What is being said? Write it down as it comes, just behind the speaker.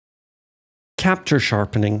Capture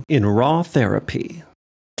Sharpening in Rawtherapee.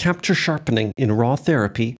 Capture Sharpening in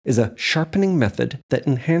Rawtherapee is a sharpening method that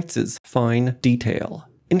enhances fine detail.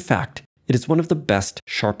 In fact, it is one of the best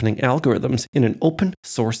sharpening algorithms in an open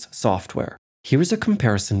source software. Here is a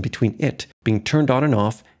comparison between it being turned on and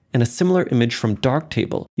off and a similar image from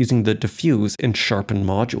Darktable using the Diffuse and Sharpen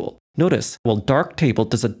module. Notice, while Darktable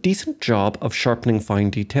does a decent job of sharpening fine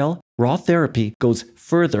detail, Rawtherapee goes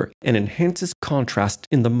further and enhances contrast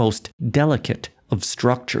in the most delicate of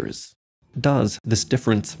structures. Does this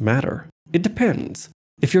difference matter? It depends.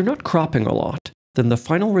 If you're not cropping a lot, then the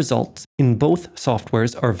final results in both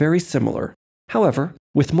softwares are very similar. However,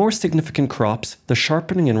 with more significant crops, the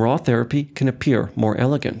sharpening in Rawtherapee can appear more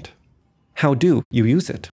elegant. How do you use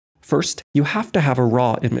it? First, you have to have a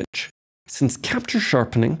raw image. Since Capture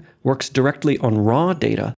Sharpening works directly on raw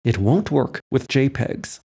data, it won't work with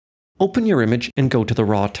JPEGs. Open your image and go to the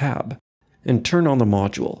Raw tab, and turn on the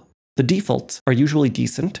module. The defaults are usually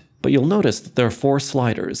decent, but you'll notice that there are 4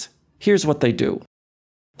 sliders. Here's what they do.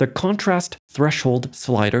 The contrast threshold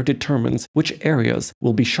slider determines which areas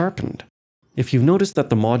will be sharpened. If you notice that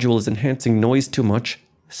the module is enhancing noise too much,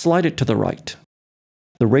 slide it to the right.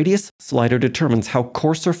 The radius slider determines how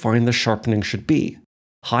coarse or fine the sharpening should be.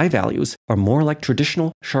 High values are more like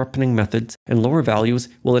traditional sharpening methods, and lower values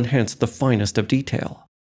will enhance the finest of detail.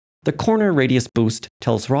 The corner radius boost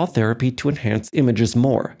tells Rawtherapee to enhance images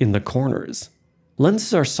more in the corners.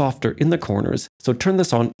 Lenses are softer in the corners, so turn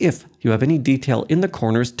this on if you have any detail in the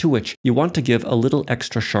corners to which you want to give a little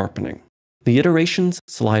extra sharpening. The iterations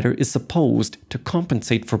slider is supposed to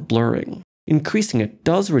compensate for blurring. Increasing it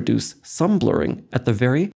does reduce some blurring at the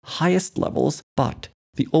very highest levels, but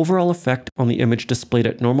the overall effect on the image displayed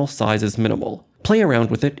at normal size is minimal. Play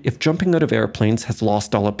around with it if jumping out of airplanes has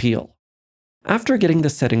lost all appeal. After getting the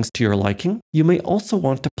settings to your liking, you may also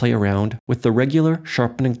want to play around with the regular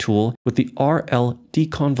sharpening tool with the RL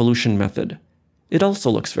deconvolution method. It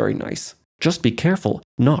also looks very nice. Just be careful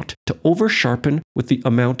not to over-sharpen with the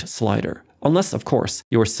amount slider, unless, of course,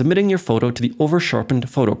 you are submitting your photo to the over-sharpened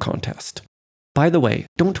photo contest. By the way,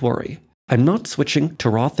 don't worry. I'm not switching to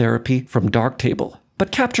Rawtherapee from Darktable,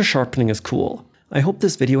 but Capture Sharpening is cool. I hope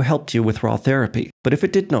this video helped you with Rawtherapee, but if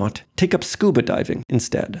it did not, take up scuba diving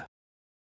instead.